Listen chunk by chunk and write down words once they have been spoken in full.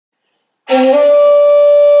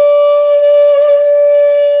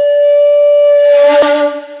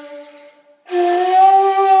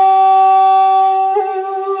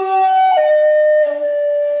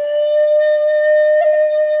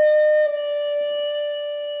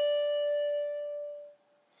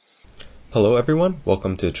Hello, everyone.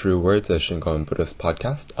 Welcome to True Words, a Shingon Buddhist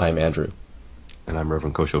podcast. I'm Andrew. And I'm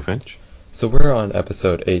Reverend Kosho Finch. So we're on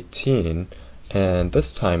episode 18, and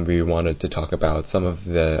this time we wanted to talk about some of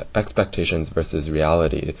the expectations versus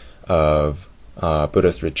reality of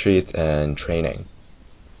Buddhist retreats and training.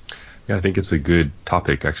 Yeah, I think it's a good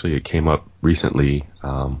topic. Actually, it came up recently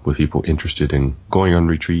with people interested in going on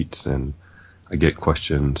retreats, and I get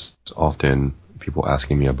questions often, people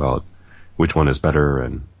asking me about which one is better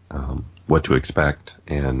and what to expect,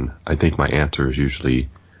 and I think my answer is usually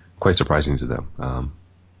quite surprising to them.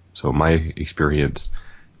 So my experience,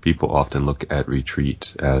 people often look at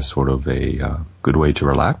retreats as sort of a good way to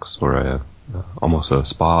relax, or almost a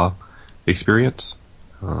spa experience,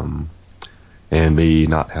 and may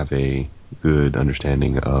not have a good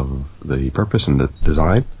understanding of the purpose and the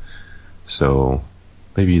design. So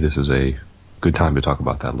maybe this is a good time to talk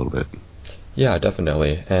about that a little bit. Yeah,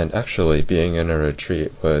 definitely. And actually, being in a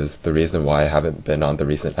retreat was the reason why I haven't been on the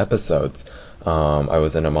recent episodes. I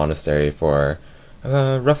was in a monastery for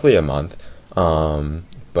roughly a month,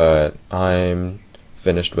 but I'm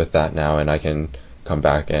finished with that now, and I can come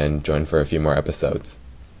back and join for a few more episodes.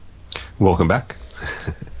 Welcome back.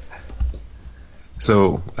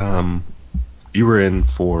 So, you were in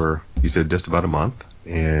for, you said, just about a month,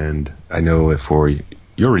 and I know for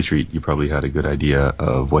your retreat, you probably had a good idea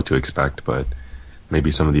of what to expect, but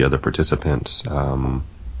maybe some of the other participants,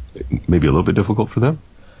 maybe a little bit difficult for them?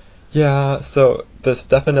 Yeah, so this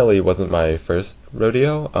definitely wasn't my first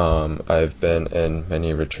rodeo. I've been in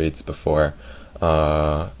many retreats before,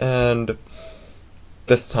 and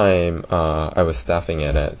this time I was staffing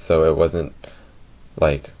in it, so it wasn't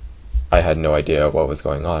like I had no idea what was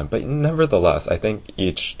going on. But nevertheless, I think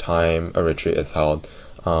each time a retreat is held,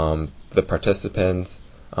 the participants,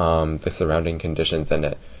 the surrounding conditions in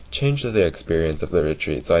it change the experience of the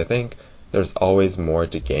retreat. So I think there's always more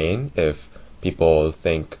to gain if people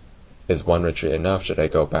think, is one retreat enough? Should I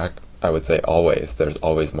go back? I would say always. There's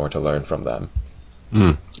always more to learn from them.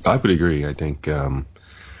 I would agree. I think,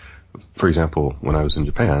 for example, when I was in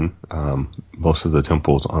Japan, most of the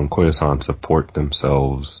temples on Koyasan support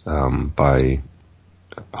themselves by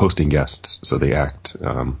hosting guests. So they act,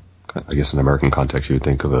 I guess in American context, you would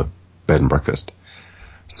think of a bed and breakfast.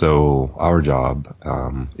 So our job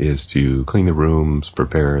is to clean the rooms,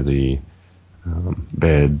 prepare the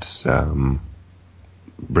beds, bring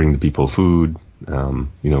the people food.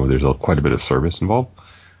 There's quite a bit of service involved.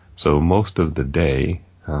 So most of the day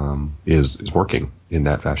is working in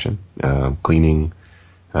that fashion, cleaning.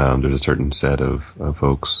 There's a certain set of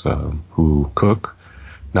folks who cook.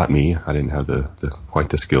 Not me. I didn't have quite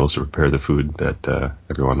the skills to prepare the food that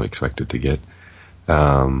everyone expected to get.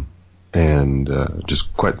 And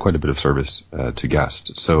just quite a bit of service to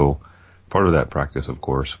guests. So part of that practice, of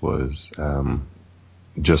course, was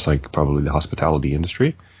just like probably the hospitality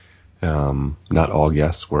industry. Not all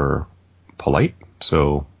guests were polite,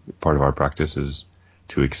 so part of our practice is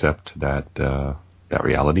to accept that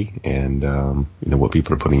reality and what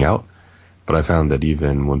people are putting out. But I found that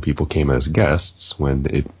even when people came as guests, when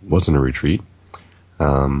it wasn't a retreat,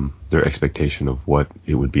 their expectation of what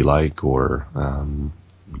it would be like, or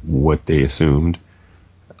what they assumed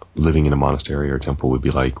living in a monastery or temple would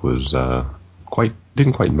be like, was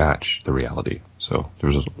didn't quite match the reality. So there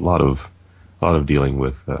was a lot of dealing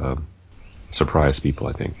with surprised people,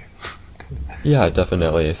 I think. Yeah,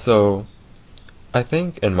 definitely. So I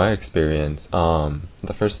think in my experience,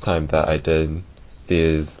 the first time that I did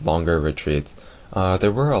these longer retreats,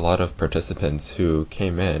 there were a lot of participants who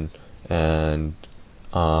came in and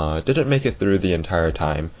didn't make it through the entire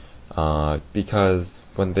time, because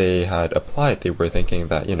when they had applied, they were thinking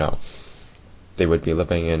that, they would be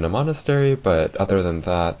living in a monastery, but other than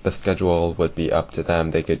that, the schedule would be up to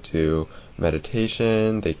them. They could do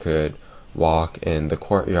meditation, they could walk in the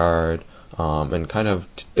courtyard, and kind of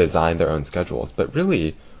design their own schedules. But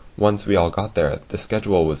really, once we all got there, the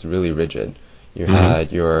schedule was really rigid. You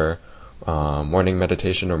had your morning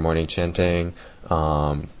meditation or morning chanting.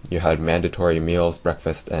 You had mandatory meals,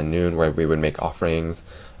 breakfast and noon, where we would make offerings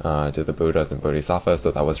to the Buddhas and Bodhisattvas, so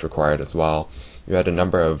that was required as well. You had a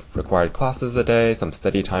number of required classes a day, some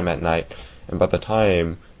study time at night, and by the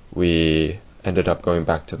time we ended up going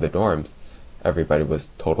back to the dorms, everybody was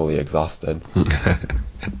totally exhausted.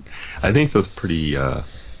 I think that's pretty,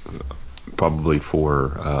 probably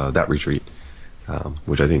for that retreat,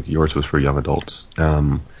 which I think yours was for young adults,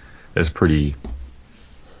 is pretty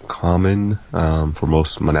common for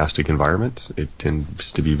most monastic environments. It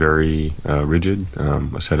tends to be very rigid,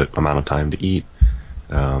 a set amount of time to eat,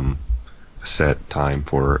 a set time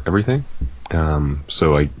for everything.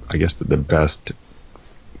 So I guess that the best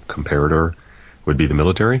comparator would be the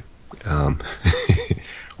military. Um,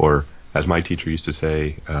 or as my teacher used to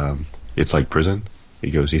say, it's like prison.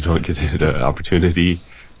 He goes, you don't get the opportunity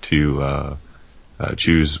to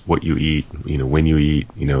choose what you eat, when you eat,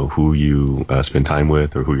 who you spend time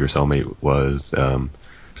with, or who your cellmate was.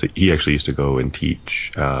 So he actually used to go and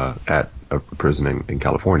teach at a prison in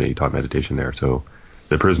California. He taught meditation there. So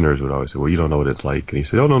the prisoners would always say, well, you don't know what it's like. And he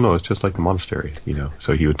said, oh, no, it's just like the monastery,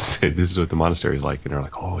 So he would say, this is what the monastery is like. And they're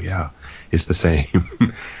like, oh, yeah, it's the same.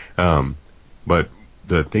 But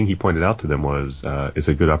the thing he pointed out to them was it's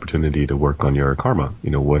a good opportunity to work on your karma,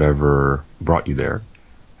 whatever brought you there.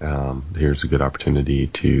 Here's a good opportunity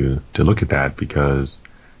to look at that, because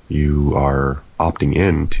you are opting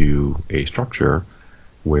into a structure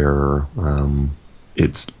where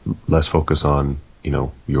it's less focus on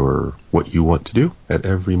what you want to do at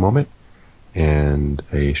every moment, and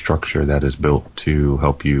a structure that is built to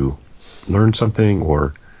help you learn something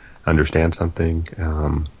or understand something,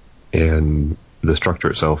 and the structure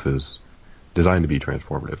itself is designed to be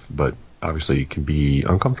transformative, but obviously it can be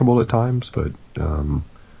uncomfortable at times, but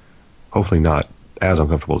hopefully not as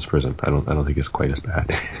uncomfortable as prison. I don't think it's quite as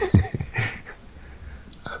bad.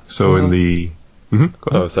 So in the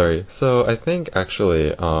Oh, sorry. So I think actually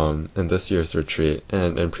in this year's retreat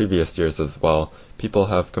and in previous years as well, people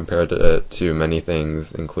have compared it to many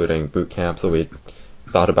things, including boot camp. So we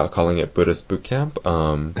thought about calling it Buddhist boot camp.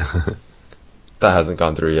 That hasn't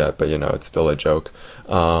gone through yet, but it's still a joke.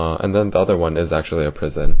 And then the other one is actually a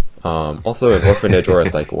prison. Also an orphanage or a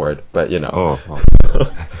psych ward, but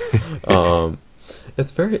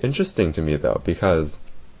it's very interesting to me though, because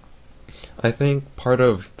I think part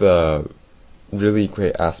of the really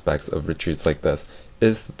great aspects of retreats like this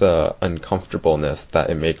is the uncomfortableness that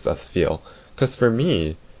it makes us feel. Because for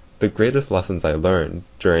me, the greatest lessons I learned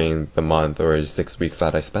during the month or 6 weeks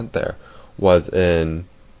that I spent there was in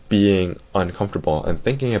being uncomfortable and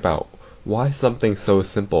thinking about why something so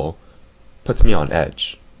simple puts me on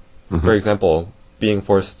edge. Mm-hmm. For example, being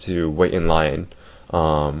forced to wait in line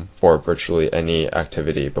for virtually any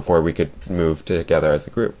activity before we could move together as a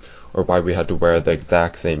group, or why we had to wear the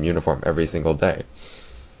exact same uniform every single day.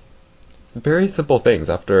 Very simple things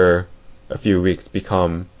after a few weeks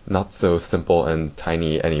become not so simple and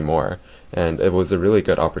tiny anymore, and it was a really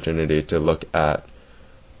good opportunity to look at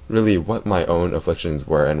really what my own afflictions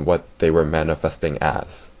were and what they were manifesting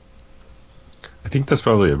as. I think that's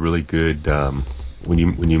probably a really good, when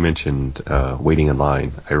you mentioned waiting in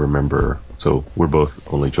line, I remember, so we're both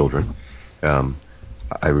only children.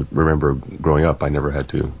 I remember growing up, I never had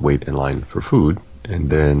to wait in line for food. And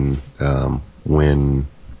then when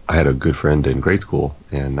I had a good friend in grade school,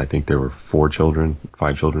 and I think there were 5 children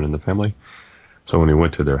in the family. So when we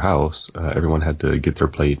went to their house, everyone had to get their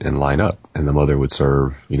plate and line up, and the mother would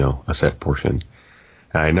serve, a set portion.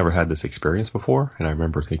 And I never had this experience before, and I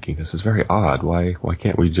remember thinking, this is very odd. Why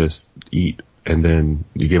can't we just eat? And then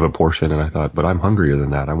you give a portion, and I thought, but I'm hungrier than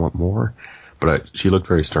that. I want more. But she looked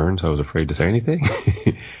very stern, so I was afraid to say anything.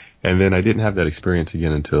 And then I didn't have that experience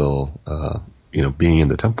again until, being in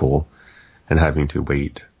the temple and having to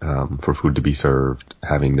wait for food to be served,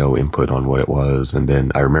 having no input on what it was. And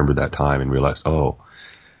then I remembered that time and realized,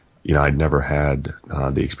 I'd never had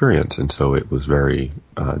the experience. And so it was very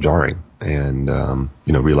jarring. And,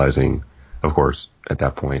 realizing, of course, at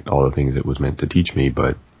that point, all the things it was meant to teach me,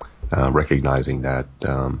 but recognizing that,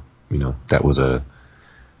 that was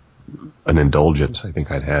an indulgence I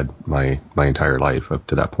think I'd had my entire life up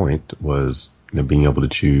to that point, was being able to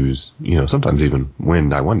choose, sometimes even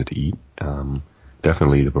when I wanted to eat,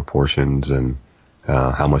 definitely the proportions and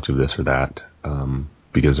how much of this or that,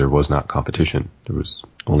 because there was not competition. There was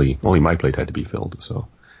only my plate had to be filled. So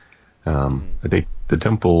I think the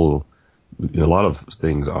temple, a lot of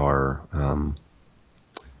things are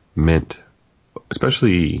meant,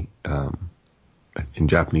 especially in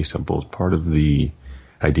Japanese temples, part of the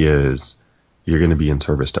idea is you're going to be in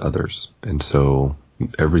service to others. And so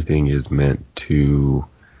everything is meant to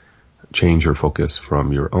change your focus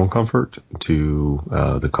from your own comfort to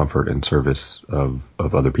the comfort and service of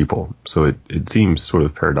other people. So it seems sort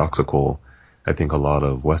of paradoxical. I think a lot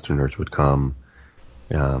of Westerners would come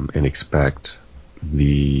and expect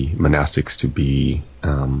the monastics to be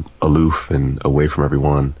aloof and away from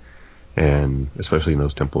everyone. And especially in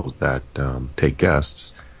those temples that take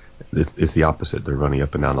guests, it's the opposite. They're running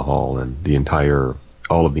up and down the hall, and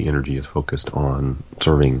all of the energy is focused on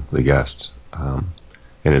serving the guests.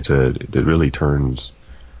 And it really turns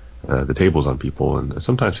the tables on people. And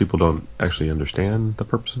sometimes people don't actually understand the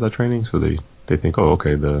purpose of that training, so they think, oh,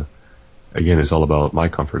 okay, again, it's all about my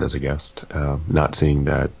comfort as a guest, not seeing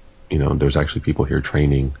that, there's actually people here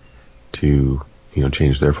training to,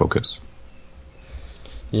 change their focus.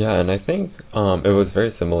 Yeah, and I think it was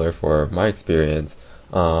very similar for my experience.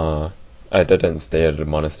 Uh, I didn't stay at a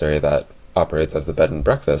monastery that operates as a bed and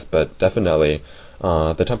breakfast, but definitely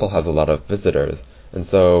the temple has a lot of visitors, and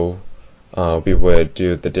so we would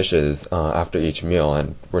do the dishes after each meal,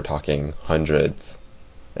 and we're talking hundreds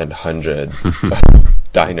and hundreds of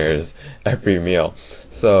diners every meal.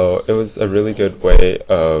 So it was a really good way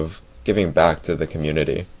of giving back to the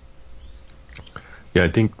community. Yeah, I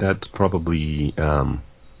think that's probably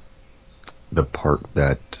the part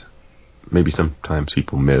that maybe sometimes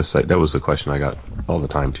people miss. That was the question I got all the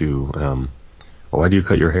time too. Well, why do you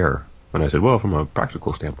cut your hair? And I said, well, from a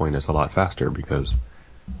practical standpoint, it's a lot faster because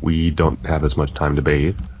we don't have as much time to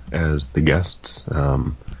bathe as the guests.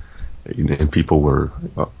 And people were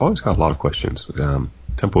always got a lot of questions.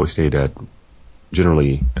 Temple we stayed at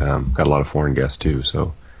generally got a lot of foreign guests too,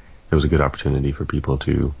 so it was a good opportunity for people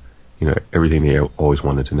to, everything they always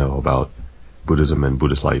wanted to know about Buddhism and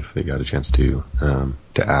Buddhist life. They got a chance to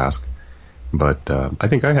ask. But I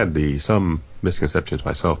think I had some misconceptions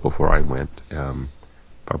myself before I went.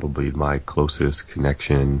 Probably my closest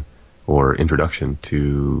connection or introduction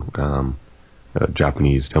to a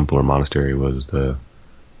Japanese temple or monastery was the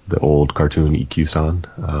old cartoon EQ-san.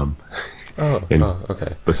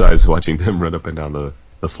 Okay. Besides watching them run up and down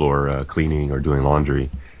the floor cleaning or doing laundry,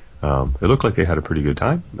 it looked like they had a pretty good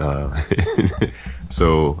time.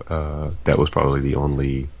 So that was probably the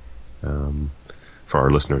only, for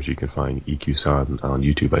our listeners, you can find EQ-san on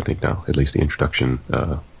YouTube, I think now, at least the introduction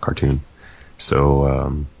cartoon.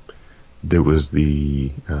 So there was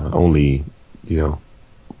the only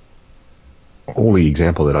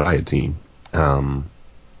example that I had seen.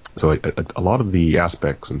 So a lot of the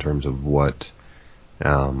aspects in terms of what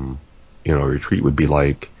a retreat would be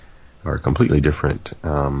like are completely different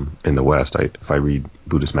in the West. If I read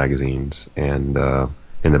Buddhist magazines and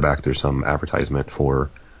in the back there's some advertisement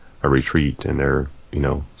for a retreat and they're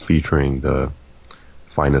featuring the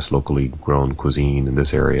finest locally grown cuisine in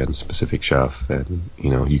this area and specific chef, and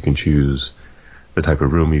you can choose the type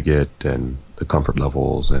of room you get and the comfort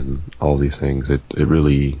levels and all these things. It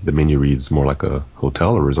really, the menu reads more like a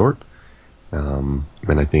hotel or resort, and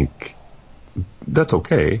I think that's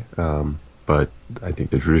okay. But I think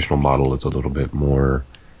the traditional model is a little bit more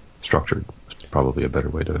structured. It's probably a better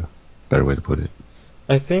way to put it.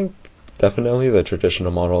 I think definitely the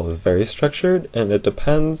traditional model is very structured, and it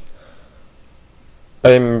depends.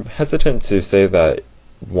 I'm hesitant to say that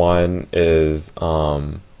one is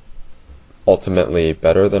ultimately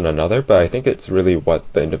better than another, but I think it's really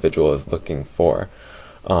what the individual is looking for.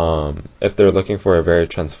 If they're looking for a very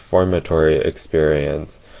transformatory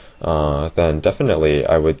experience, then definitely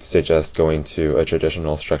I would suggest going to a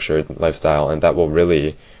traditional structured lifestyle, and that will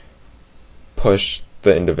really push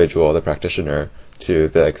the individual, the practitioner, to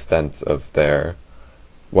the extent of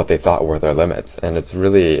what they thought were their limits. And it's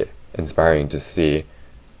really inspiring to see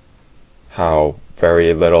how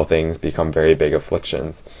very little things become very big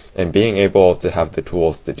afflictions, and being able to have the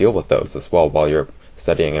tools to deal with those as well while you're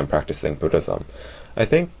studying and practicing Buddhism. I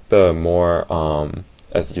think the more,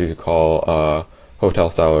 as you call, hotel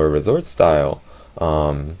style or resort style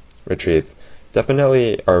retreats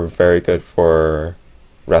definitely are very good for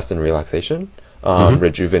rest and relaxation,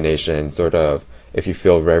 rejuvenation, sort of. If you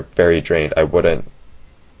feel very drained, I wouldn't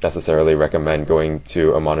necessarily recommend going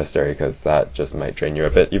to a monastery because that just might drain you a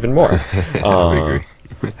bit even more. I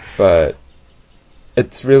agree. But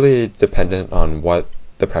it's really dependent on what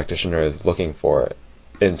the practitioner is looking for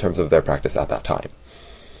in terms of their practice at that time.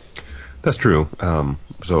 That's true.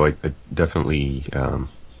 So I definitely,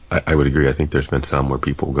 I would agree. I think there's been some where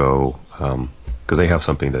people go because they have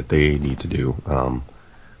something that they need to do,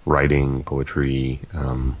 writing, poetry,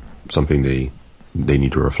 something they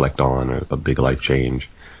need to reflect on, a big life change,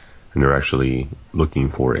 and they're actually looking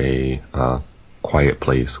for a quiet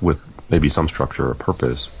place with maybe some structure or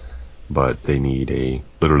purpose, but they need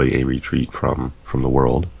literally a retreat from the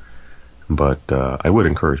world. But I would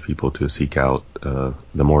encourage people to seek out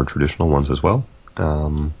the more traditional ones as well.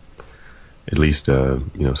 At least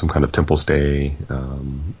some kind of temple stay,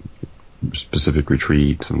 specific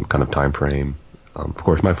retreat, some kind of time frame. Of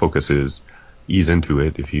course, my focus is ease into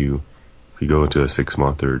it. If you go into a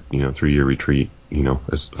 6-month or 3-year retreat,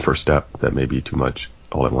 as the first step, that may be too much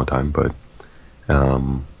all at one time. But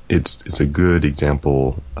it's a good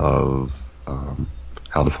example of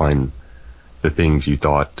how to find the things you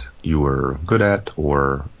thought you were good at,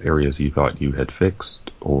 or areas you thought you had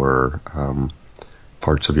fixed, or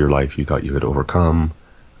parts of your life you thought you had overcome.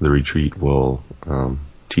 The retreat will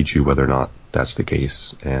teach you whether or not that's the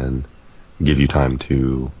case and give you time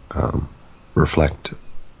to reflect.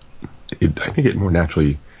 I think it more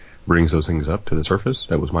naturally brings those things up to the surface.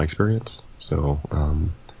 That was my experience. So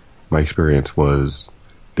my experience was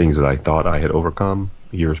things that I thought I had overcome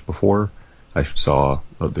years before. I saw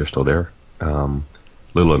they're still there.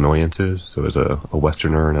 Little annoyances. So as a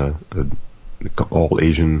Westerner in a all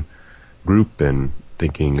Asian group, and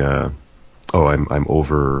thinking, I'm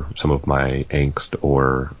over some of my angst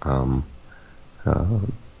or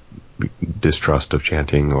distrust of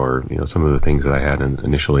chanting, or some of the things that I had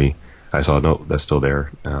initially. I saw, no, that's still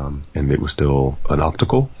there, and it was still an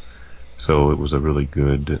obstacle. So it was a really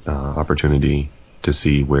good opportunity to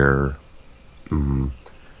see where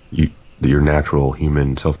your natural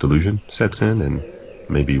human self-delusion sets in, and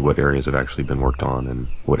maybe what areas have actually been worked on and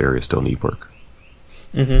what areas still need work.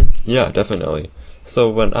 Yeah, definitely. So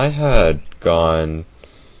when I had gone,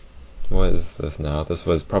 what is this now? This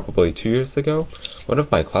was probably 2 years ago. One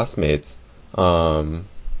of my classmates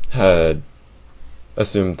had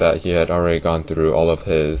assumed that he had already gone through all of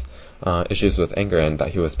his issues with anger and that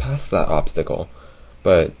he was past that obstacle.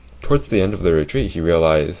 But towards the end of the retreat, he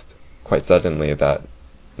realized quite suddenly that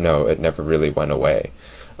no, it never really went away.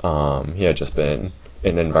 He had just been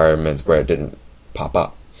in environments where it didn't pop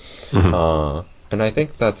up. And I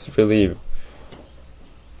think that's really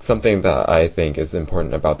something that I think is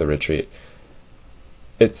important about the retreat.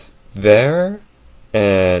 It's there,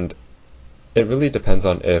 and it really depends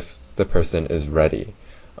on if the person is ready.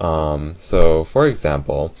 So, for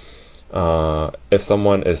example, if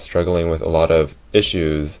someone is struggling with a lot of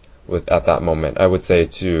issues at that moment, I would say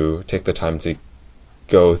to take the time to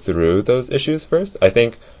go through those issues first. I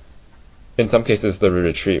think in some cases the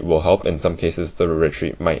retreat will help, in some cases the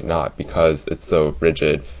retreat might not, because it's so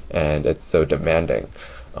rigid and it's so demanding.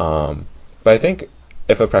 But I think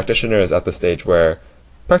if a practitioner is at the stage where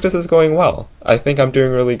practice is going well, I think I'm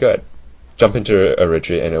doing really good, jump into a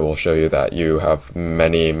retreat and it will show you that you have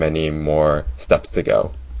many, many more steps to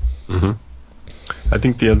go. I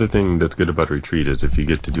think the other thing that's good about a retreat is if you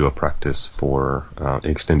get to do a practice for an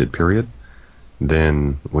extended period,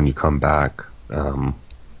 then when you come back,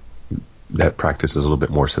 that practice is a little bit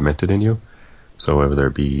more cemented in you. So whether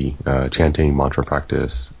it be chanting, mantra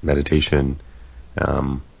practice, meditation.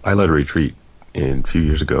 I led a retreat a few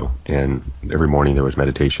years ago, and every morning there was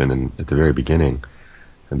meditation, and at the very beginning,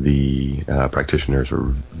 the practitioners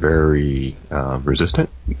were very resistant.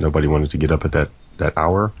 Nobody wanted to get up at that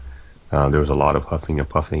hour. There was a lot of huffing and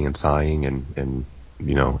puffing and sighing and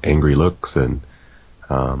angry looks, and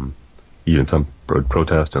even some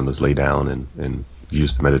protest and just lay down and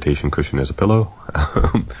use the meditation cushion as a pillow.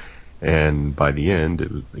 And by the end,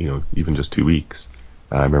 it was, even just 2 weeks,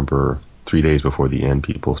 I remember 3 days before the end,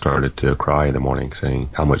 people started to cry in the morning saying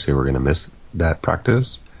how much they were going to miss that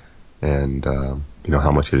practice, and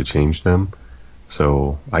how much it had changed them.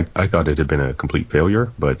 So I thought it had been a complete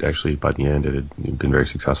failure, but actually by the end it had been very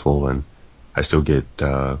successful, and I still get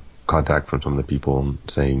contact from some of the people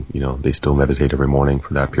saying they still meditate every morning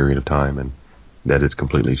for that period of time, and that it's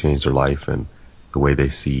completely changed their life and the way they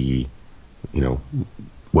see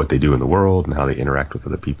what they do in the world and how they interact with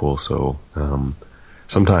other people. So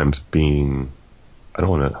sometimes being,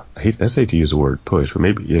 I hesitate to use the word push, but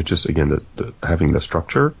maybe it's just, again, the having the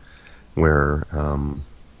structure where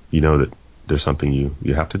that there's something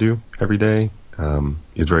you have to do every day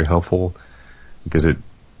is very helpful, because it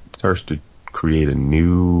starts to create a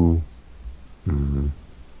new,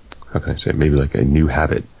 how can I say, maybe like a new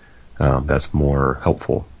habit that's more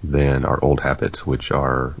helpful than our old habits, which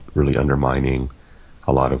are really undermining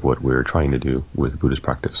a lot of what we're trying to do with Buddhist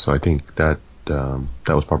practice. So I think that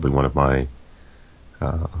that was probably one of my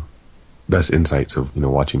best insights of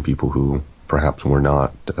watching people who perhaps were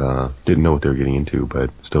not didn't know what they were getting into, but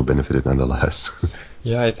still benefited nonetheless.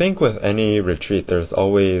 Yeah, I think with any retreat, there's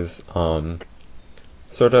always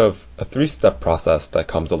sort of a 3-step process that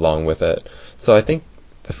comes along with it. So I think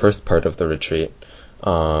the first part of the retreat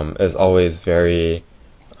is always very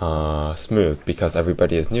smooth, because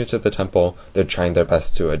everybody is new to the temple. They're trying their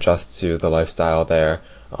best to adjust to the lifestyle there,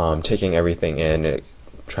 taking everything in,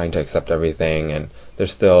 trying to accept everything, and they're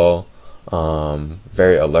still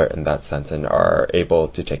very alert in that sense and are able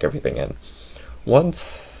to take everything in.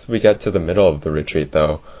 Once we get to the middle of the retreat,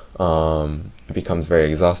 though, it becomes very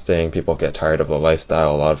exhausting. People get tired of the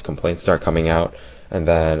lifestyle. A lot of complaints start coming out, and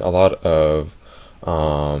then a lot of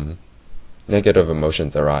negative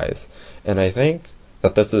emotions arise. And I think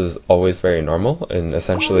that this is always very normal, and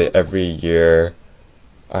essentially every year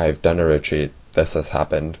I've done a retreat, this has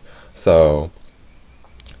happened. So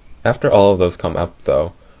after all of those come up,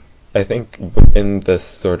 though, I think in this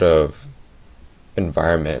sort of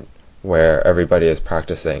environment where everybody is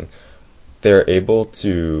practicing, they're able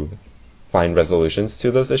to find resolutions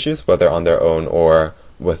to those issues, whether on their own or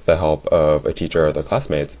with the help of a teacher or their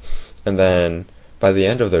classmates, and then by the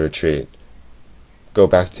end of the retreat, go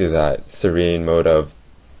back to that serene mode of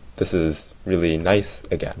this is really nice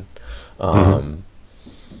again. But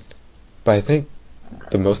I think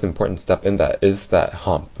the most important step in that is that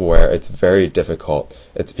hump where it's very difficult.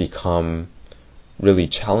 It's become really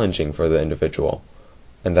challenging for the individual.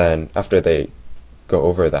 And then after they go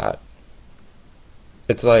over that,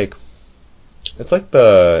 it's like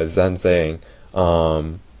the Zen saying,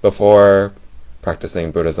 before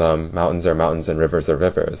practicing Buddhism, mountains are mountains and rivers are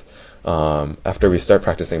rivers. After we start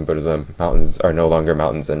practicing Buddhism, mountains are no longer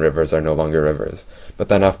mountains and rivers are no longer rivers. But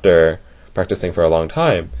then after practicing for a long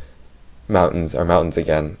time, mountains are mountains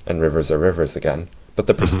again and rivers are rivers again. But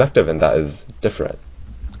the perspective in that is different.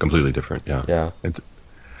 Completely different, yeah. Yeah. It's,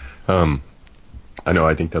 I know,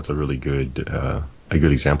 I think that's a really good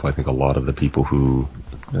example. I think a lot of the people who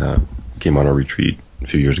came on our retreat a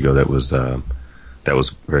few years ago, that was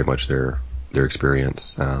very much their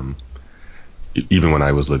experience. Even when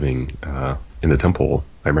I was living in the temple,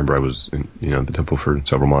 I remember I was in the temple for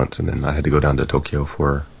several months, and then I had to go down to Tokyo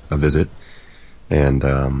for a visit.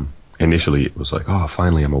 And initially it was like, oh,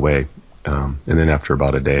 finally I'm away. And then after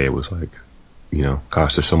about a day, it was like,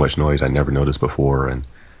 gosh, there's so much noise I never noticed before, and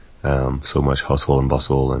so much hustle and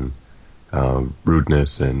bustle and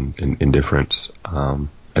rudeness and indifference.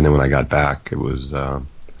 And then when I got back, it was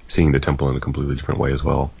seeing the temple in a completely different way as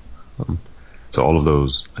well. So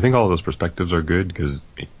I think all of those perspectives are good, because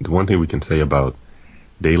the one thing we can say about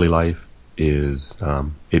daily life is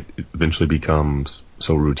it eventually becomes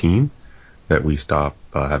so routine that we stop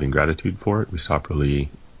having gratitude for it. We stop really,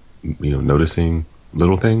 noticing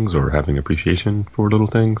little things or having appreciation for little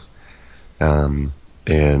things. And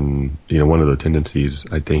one of the tendencies,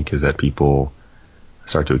 I think, is that people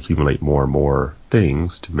start to accumulate more and more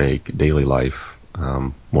things to make daily life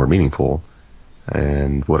more meaningful.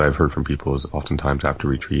 And what I've heard from people is oftentimes after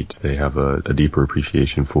retreats, they have a deeper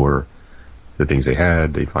appreciation for the things they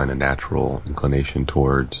had. They find a natural inclination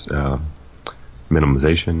towards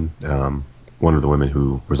minimization. One of the women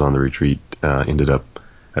who was on the retreat ended up,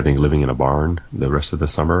 I think, living in a barn the rest of the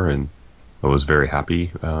summer, and I was very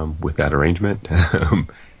happy with that arrangement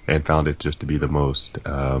and found it just to be the most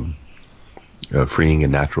freeing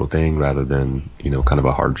and natural thing, rather than kind of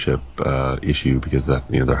a hardship issue, because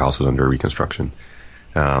their house was under reconstruction,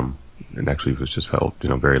 and actually it just felt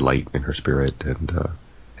very light in her spirit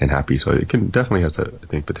and happy. So it definitely has, I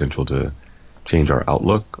think, potential to change our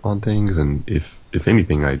outlook on things. And if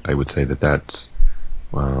anything, I would say that's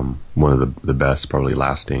one of the best, probably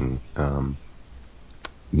lasting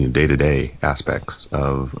day-to-day aspects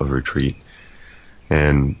of retreat.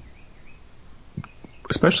 And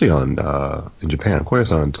especially in Japan,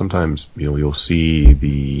 Koyasan, sometimes you'll see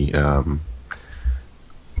the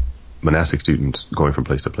monastic students going from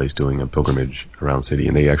place to place doing a pilgrimage around the city,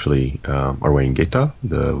 and they actually are wearing geta,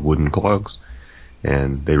 the wooden clogs,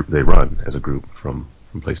 and they run as a group from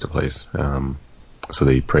place to place. So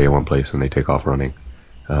they pray in one place and they take off running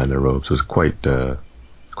in their robes. So it's quite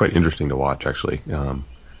interesting to watch, actually.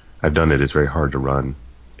 I've done it. It's very hard to run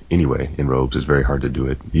anyway in robes. It's very hard to do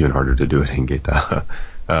it, even harder to do it in geta.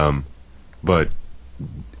 But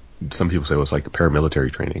some people say, well, it's like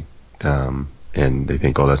paramilitary training. And they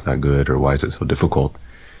think, oh, that's not good, or why is it so difficult?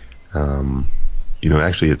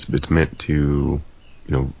 Actually it's meant to,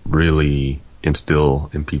 really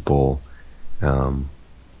instill in people,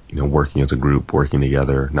 working as a group, working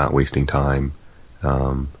together, not wasting time,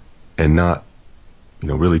 and not,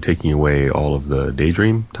 really taking away all of the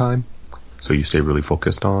daydream time. So you stay really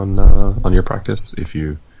focused on your practice. If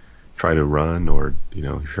you try to run, or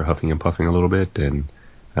if you're huffing and puffing a little bit, and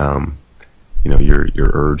your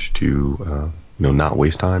urge to not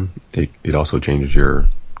waste time, it also changes your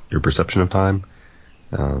perception of time.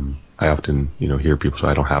 I often hear people say,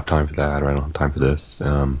 I don't have time for that, or I don't have time for this,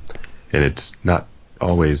 and it's not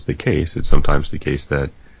always the case. It's sometimes the case that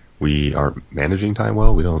we aren't managing time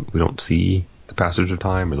well. We don't see the passage of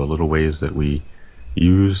time, or the little ways that we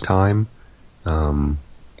use time.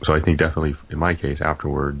 So I think definitely in my case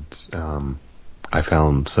afterwards, I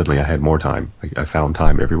found suddenly I had more time. I found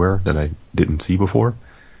time everywhere that I didn't see before.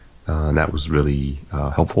 And that was really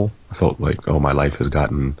helpful. I felt like, my life has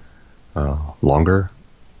gotten longer.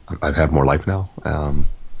 I've had more life now.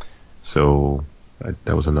 So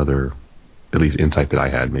that was another, at least, insight that I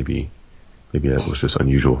had. Maybe that was just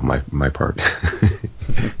unusual on my part.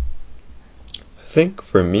 I think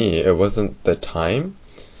for me, it wasn't the time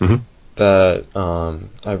that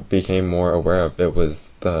I became more aware of. It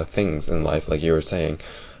was the things in life, like you were saying.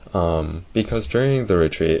 Because during the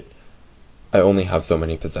retreat, I only have so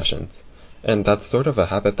many possessions. And that's sort of a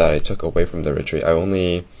habit that I took away from the retreat. I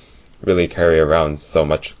only really carry around so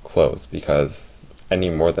much clothes because any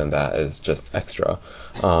more than that is just extra.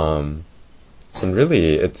 And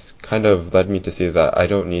really, it's kind of led me to see that I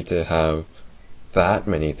don't need to have that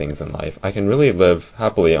many things in life. I can really live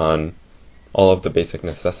happily on all of the basic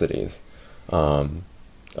necessities.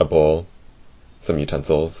 A bowl, some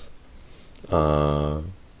utensils,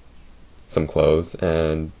 some clothes,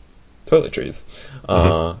 and toiletries.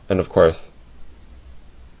 And of course,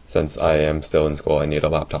 since I am still in school, I need a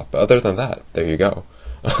laptop. But other than that, there you go.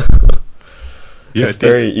 Yeah, it's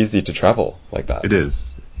very easy to travel like that. It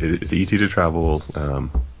is. It's easy to travel,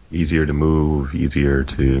 easier to move, easier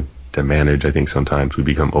to manage. I think sometimes we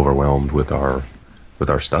become overwhelmed with our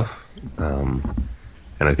stuff.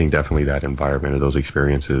 And I think definitely that environment or those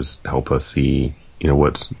experiences help us see,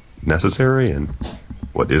 what's necessary and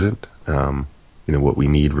what isn't, what we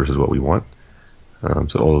need versus what we want.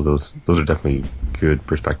 So all of those are definitely good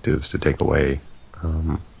perspectives to take away.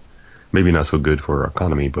 Maybe not so good for our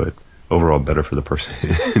economy, but overall better for the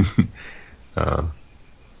person.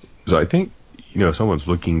 So I think, if someone's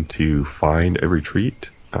looking to find a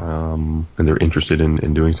retreat, and they're interested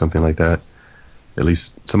in doing something like that, at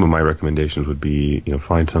least some of my recommendations would be,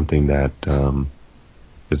 find something that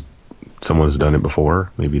someone has done it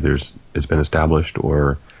before. Maybe it's been established,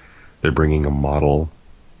 or they're bringing a model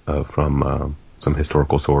from some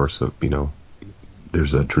historical source of,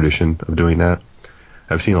 there's a tradition of doing that.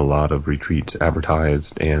 I've seen a lot of retreats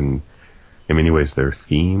advertised, and in many ways they're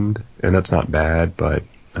themed, and that's not bad, but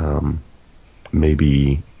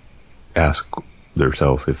maybe ask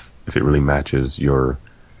yourself if it really matches your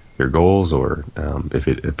goals, or if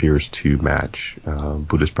it appears to match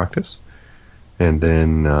Buddhist practice, and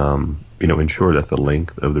then ensure that the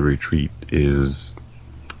length of the retreat is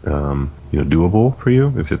doable for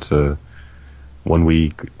you. If it's a 1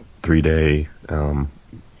 week, 3 day,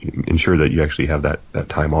 ensure that you actually have that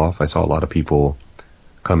time off. I saw a lot of people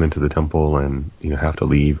come into the temple and have to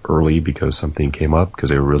leave early because something came up,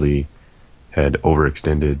 because they really had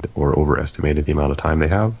overextended or overestimated the amount of time they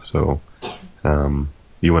have. So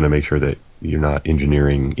you want to make sure that you're not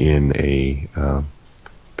engineering in a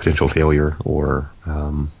potential failure or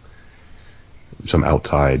some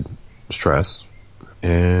outside stress.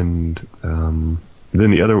 And then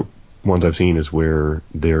the other ones I've seen is where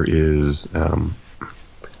there is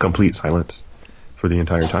complete silence for the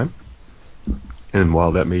entire time. And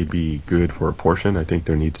while that may be good for a portion, I think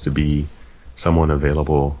there needs to be someone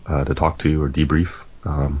available to talk to or debrief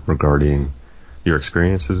regarding your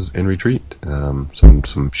experiences in retreat,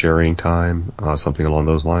 some sharing time, something along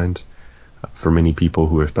those lines. For many people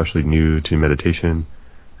who are especially new to meditation,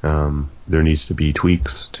 there needs to be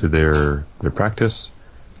tweaks to their practice.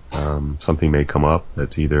 Something may come up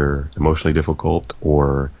that's either emotionally difficult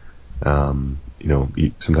or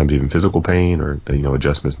sometimes even physical pain, or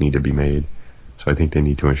adjustments need to be made. So I think they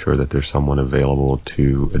need to ensure that there's someone available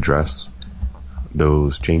to address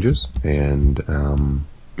those changes, and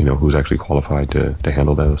who's actually qualified to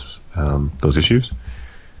handle those issues.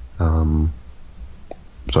 So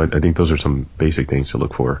I think those are some basic things to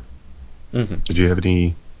look for. Mm-hmm. Did you have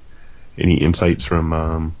any insights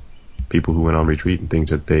from people who went on retreat and things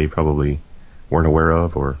that they probably weren't aware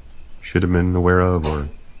of or should have been aware of, or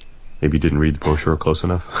maybe didn't read the brochure close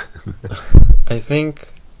enough? I think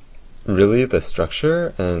really the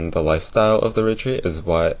structure and the lifestyle of the retreat is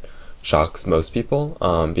what shocks most people,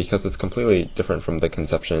 because it's completely different from the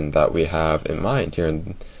conception that we have in mind here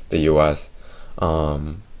in the US.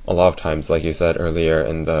 A lot of times, like you said earlier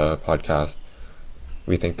in the podcast,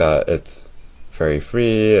 we think that it's very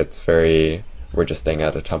free, we're just staying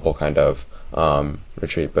at a temple kind of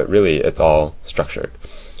retreat, but really it's all structured.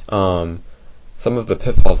 Some of the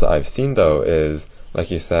pitfalls that I've seen, though, is, like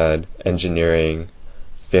you said, engineering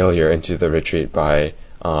failure into the retreat by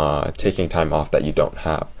taking time off that you don't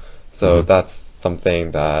have. So that's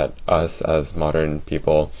something that us as modern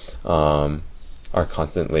people are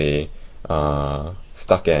constantly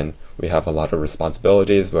stuck in. We have a lot of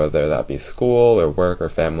responsibilities, whether that be school or work or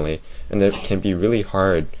family, and it can be really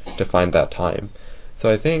hard to find that time. So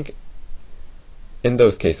I think in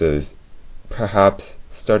those cases, perhaps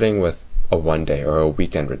starting with a 1 day or a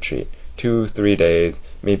weekend retreat, 2-3 days,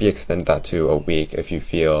 maybe extend that to a week if you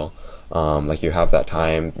feel like you have that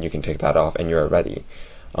time, you can take that off and you're ready.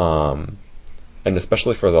 And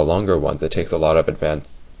especially for the longer ones, it takes a lot of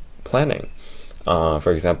advanced planning.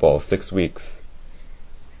 For example, 6 weeks.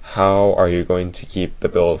 How are you going to keep the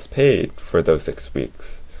bills paid for those 6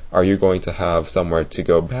 weeks? Are you going to have somewhere to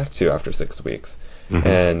go back to after 6 weeks? Mm-hmm.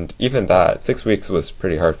 And even that, 6 weeks was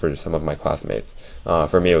pretty hard for some of my classmates.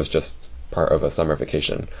 For me, it was just part of a summer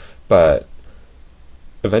vacation. But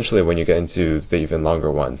eventually when you get into the even longer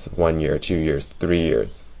ones, 1 year, 2 years, 3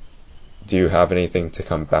 years, do you have anything to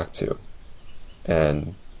come back to?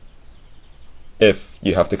 And if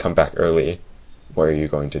you have to come back early, what are you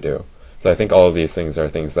going to do? So I think all of these things are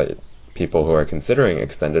things that people who are considering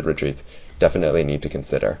extended retreats definitely need to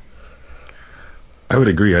consider. I would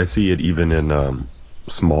agree. I see it even in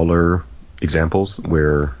smaller examples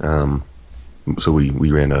where, so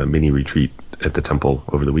we ran a mini retreat at the temple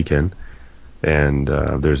over the weekend, and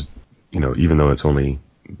there's, even though it's only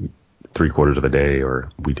 3/4 of a day, or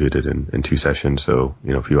we did it in 2 sessions, so,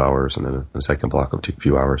 a few hours and then a second block of a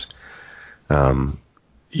few hours.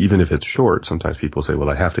 Even if it's short, sometimes people say, well,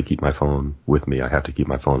 I have to keep my phone with me. I have to keep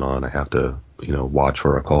my phone on. I have to, watch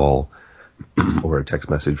for a call or a text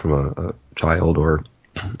message from a child or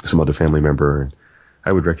some other family member.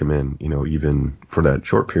 I would recommend, even for that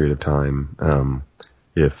short period of time,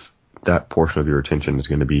 if that portion of your attention is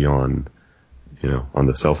going to be on, on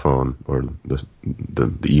the cell phone or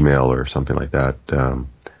the email or something like that,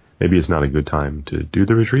 maybe it's not a good time to do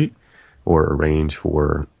the retreat, or arrange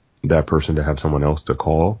for that person to have someone else to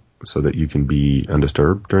call so that you can be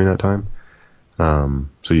undisturbed during that time.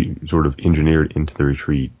 So you sort of engineered into the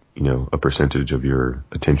retreat, a percentage of your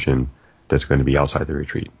attention that's going to be outside the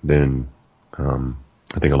retreat. Then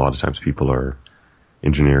I think a lot of times people are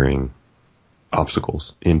engineering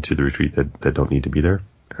obstacles into the retreat that don't need to be there.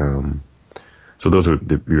 So those are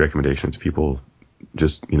the recommendations. People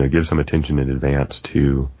just, give some attention in advance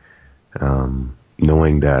to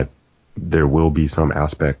knowing that there will be some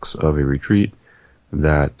aspects of a retreat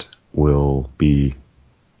that will be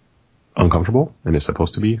uncomfortable, and it's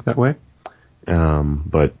supposed to be that way.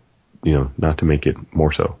 But, not to make it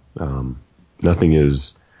more so.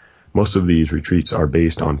 Most of these retreats are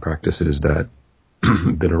based on practices that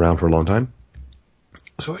been around for a long time.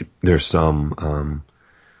 So there's some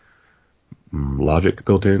logic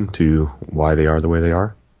built into why they are the way they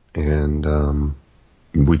are. And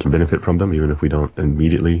we can benefit from them even if we don't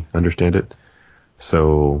immediately understand it.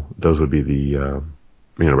 So those would be the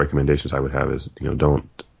recommendations I would have is don't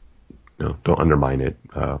undermine it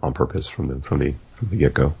on purpose from the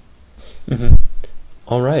get-go. Mm-hmm.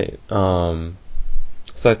 All right.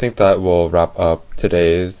 So I think that will wrap up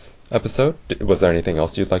today's episode. Was there anything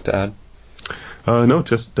else you'd like to add? No,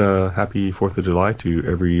 just happy 4th of July to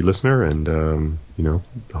every listener, and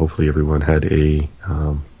hopefully everyone had a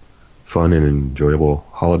fun and enjoyable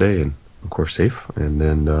holiday, and of course safe. And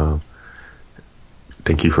then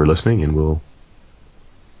thank you for listening, and we'll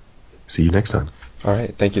see you next time. All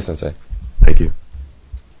right. Thank you, Sensei. Thank you.